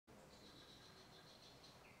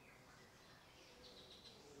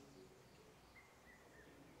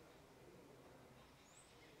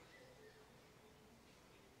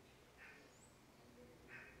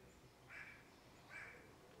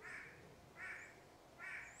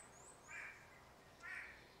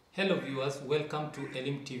Hello viewers, welcome to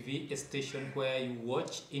Elim TV, a station where you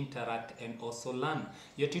watch, interact and also learn.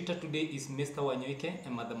 Your tutor today is Mr. Wanyoike, a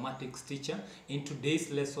mathematics teacher. In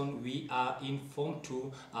today's lesson, we are in Form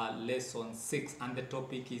 2, Lesson 6, and the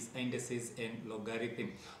topic is indices and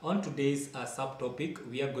logarithm. On today's subtopic,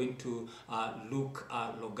 we are going to look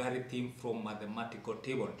at logarithm from mathematical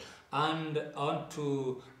table. And on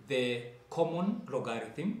to the common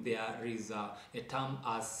logarithm, there is a term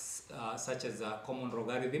as such as a common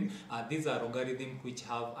logarithm. These are logarithms which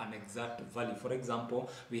have an exact value. For example,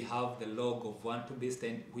 we have the log of 1 to base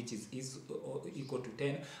 10, which is equal to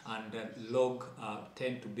 10, and log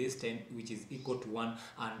 10 to base 10, which is equal to 1,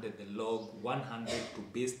 and the log 100 to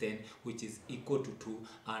base 10, which is equal to 2,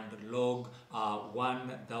 and log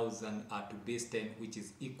 1000 to base 10, which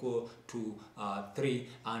is equal to 3,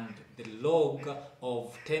 and the log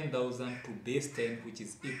of 10,000 to base 10, which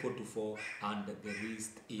is equal to 4, and the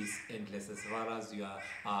rest is endless as far as you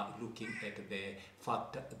are looking at the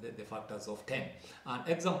factors of 10. And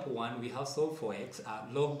example 1, we have solved for x.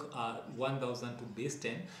 Log 1000 to base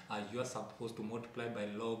 10, you are supposed to multiply by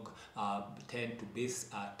log 10 to base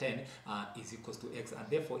 10 is equals to x, and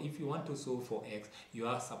therefore if you want to solve for x, you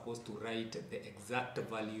are supposed to write the exact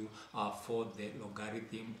value for the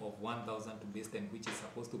logarithm of 1000 to base 10, which is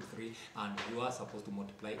supposed to be 3, and you are supposed to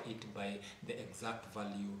multiply it by the exact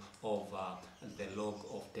value of the log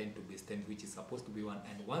of 10 to base 10, which is supposed to be 1.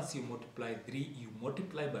 And once you multiply 3, you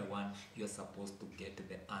multiply by 1, you are supposed to get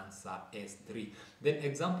the answer as 3. Then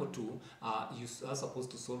example 2, you are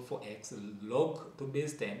supposed to solve for x, log to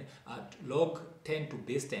base 10, log 10 to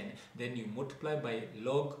base 10, then you multiply by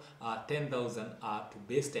log 10,000 to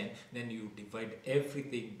base 10, then you divide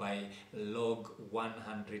everything by log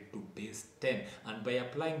 100 to base 10, and by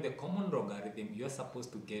applying the common logarithm, you are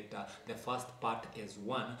supposed to get the first part as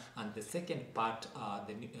 1, and the second part,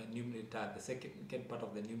 the numerator, the second part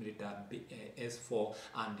of the numerator as 4,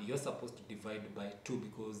 and you're supposed to divide by 2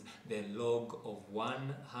 because the log of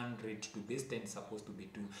 100 to base 10 is supposed to be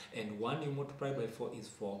 2, and 1 you multiply by 4 is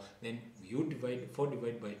 4, then you divide 4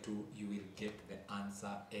 divided by 2, you will get the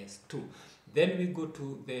answer as 2. Then we go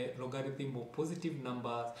to the logarithm of positive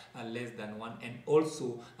numbers less than 1, and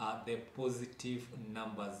also the positive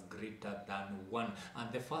numbers greater than 1.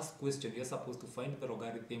 And the first question, you're supposed to find the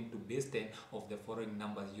logarithm to base 10 of the following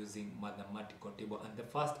numbers using mathematical table. And the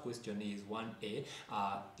first question is 1a,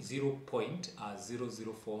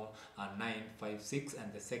 0.004956,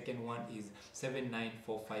 and the second one is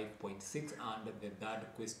 7945.6, and the third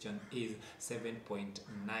question is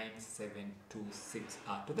 7.9726.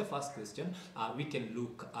 To the first question, we can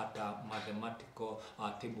look at a mathematical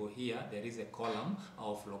table here. There is a column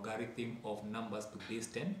of logarithm of numbers to base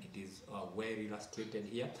 10. It is well illustrated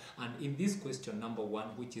here. And in this question number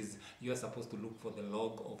 1, which is you are supposed to look for the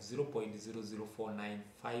log of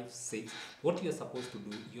 0.004956, what you are supposed to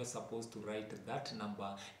do, you are supposed to write that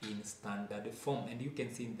number in standard form. And you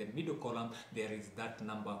can see in the middle column, there is that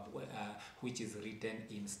number which is written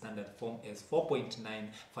in standard form as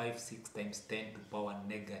 4.956 times 10 to power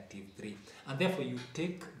negative 3. And therefore you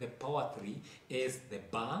take the power 3 as the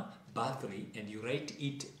bar 3, and you write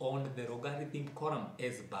it on the logarithm column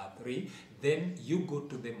as bar 3. Then you go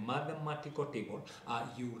to the mathematical table,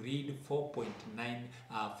 you read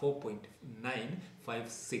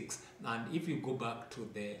 4.956, and if you go back to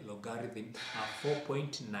the logarithm,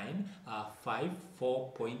 4.95,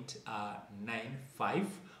 4.95,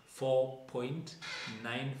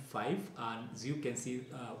 4.95, and as you can see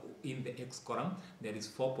in the x column there is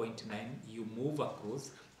 4.9. you move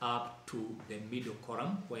across up to the middle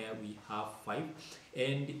column where we have 5,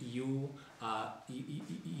 and you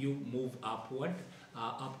move upward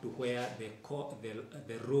up to where the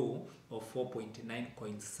row of 4.9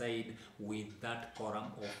 coincide with that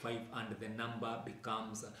column of 5, and the number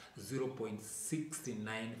becomes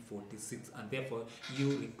 0.6946, and therefore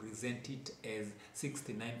you represent it as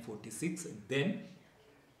 6946. Then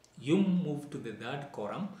you move to the third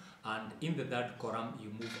column, and in the third column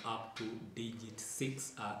you move up to digit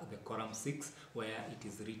 6, the column 6 where it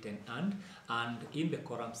is written and in the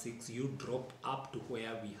column 6 you drop up to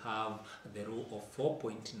where we have the row of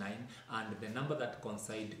 4.9, and the number that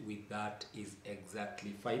coincides with that is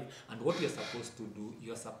exactly 5. And what you're supposed to do,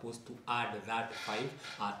 you're supposed to add that 5,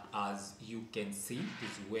 as you can see it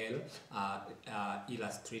is well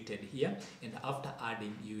illustrated here, and after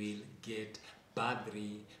adding you will get bar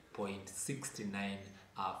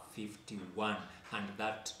 3.6951, and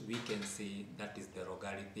that we can say that is the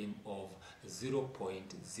logarithm of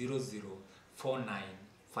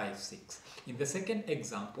 0.004956 56. In the second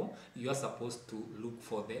example, you are supposed to look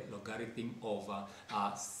for the logarithm of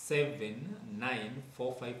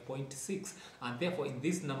 7945.6, and therefore in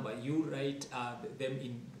this number you write them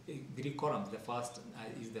in three columns. The first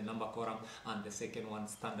is the number column, and the second one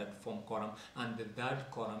standard form column, and the third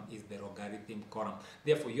column is the logarithm column.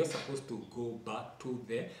 Therefore you're supposed to go back to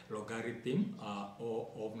the logarithm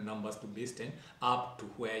of numbers to base 10 up to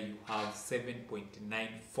where you have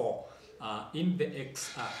 7.94. In the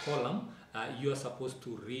x column, you are supposed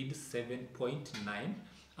to read 7.9,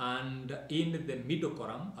 and in the middle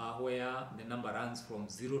column, where the number runs from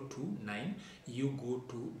 0 to 9, you go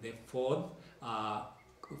to the fourth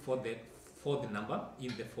number.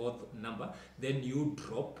 In the fourth number, then you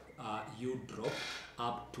drop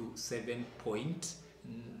up to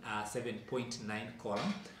 7.9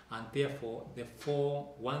 column, and therefore the 4,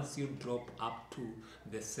 once you drop up to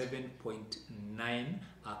the 7.9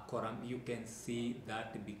 column, you can see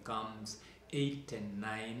that it becomes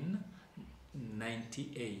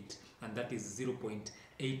 8998, and that is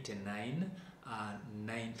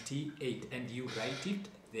 0.8998, and you write it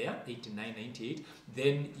there, 8998.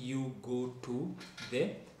 Then you go to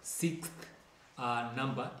the sixth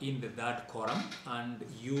number in the third column, and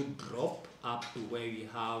you drop up to where we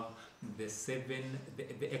have the 7,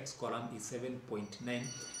 the x column is 7.9.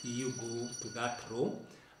 you go to that row,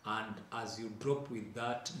 and as you drop with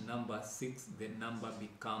that number 6, the number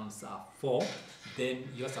becomes 4. Then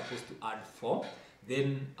you're supposed to add 4.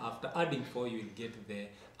 Then after adding 4, you will get the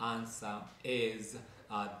answer as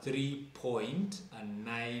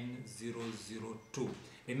 3.9002.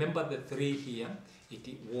 Remember the 3 here, it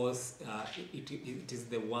is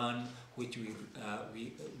the one which we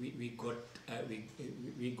got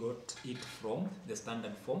it from the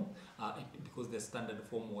standard form, because the standard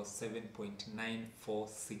form was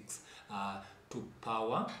 7.946 to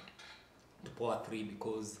power 3,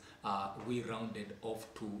 because we rounded off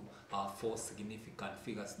to 4 significant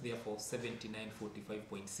figures. Therefore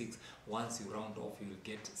 7945.6, once you round off, you will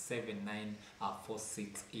get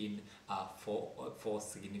 7946 in 4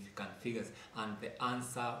 significant figures, and the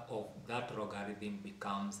answer of that logarithm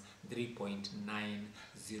becomes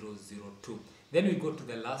 3.9002. Then we go to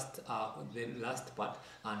the last part,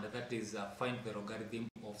 and that is find the logarithm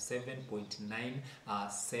of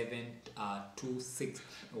 7.9726.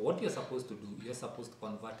 What you're supposed to do, you're supposed to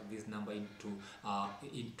convert this number into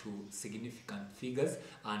significant figures,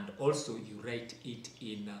 and also you write it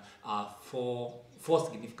in four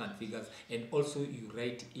significant figures, and also you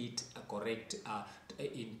write it correct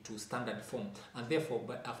into standard form. And therefore,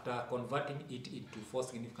 but after converting it into 4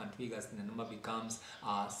 significant figures, the number becomes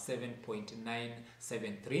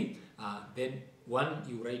 7.973. Then when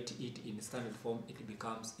you write it in standard form, it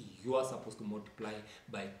becomes, you are supposed to multiply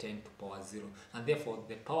by 10 to power 0, and therefore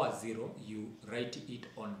the power 0, you write it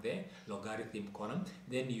on the logarithm column.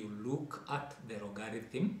 Then you look at the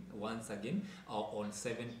logarithm once again on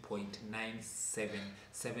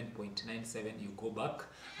 7.97. You go back,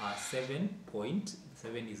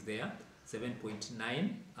 7.7 is there,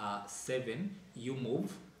 7.97, you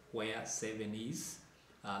move where 7 is,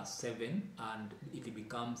 7, and it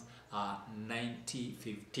becomes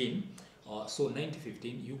 9015. So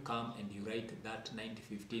 9015, you come and you write that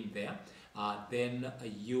 9015 there. Then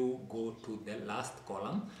you go to the last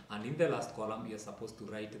column, and in the last column you're supposed to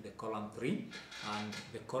write the column 3, and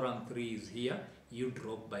the column 3 is here. You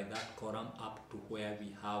drop by that column up to where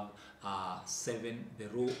we have 7, the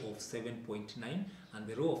row of 7.9, and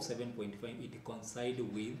the row of 7.5, it coincides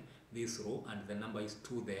with this row, and the number is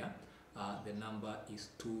 2 there. The number is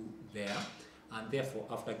 2 there, and therefore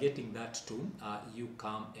after getting that 2, you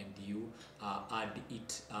come and you add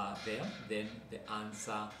it there. Then the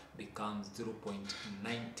answer becomes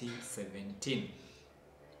 0.9017.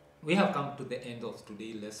 We have come to the end of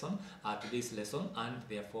today's lesson, and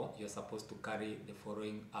therefore you're supposed to carry the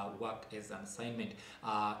following work as an assignment.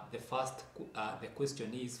 The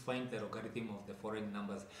question is, find the logarithm of the following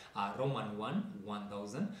numbers: Roman 1,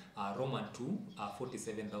 1000; Roman 2,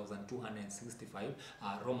 47,265;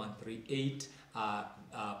 Roman 3,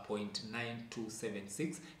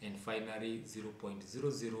 8.9276, and finally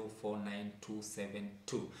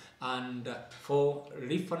 0.0049272. And for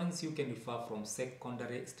reference, you can refer from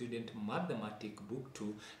Secondary Student Mathematics Book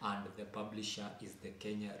 2, and the publisher is the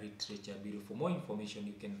Kenya Literature Bureau. For more information,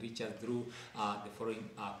 you can reach us through the following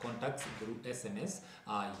contacts: through SMS,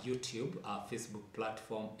 YouTube, Facebook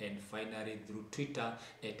platform, and finally through Twitter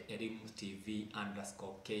at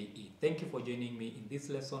elimtv_ke. Thank you for joining me in this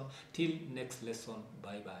lesson. Till next lesson,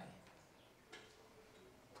 bye bye.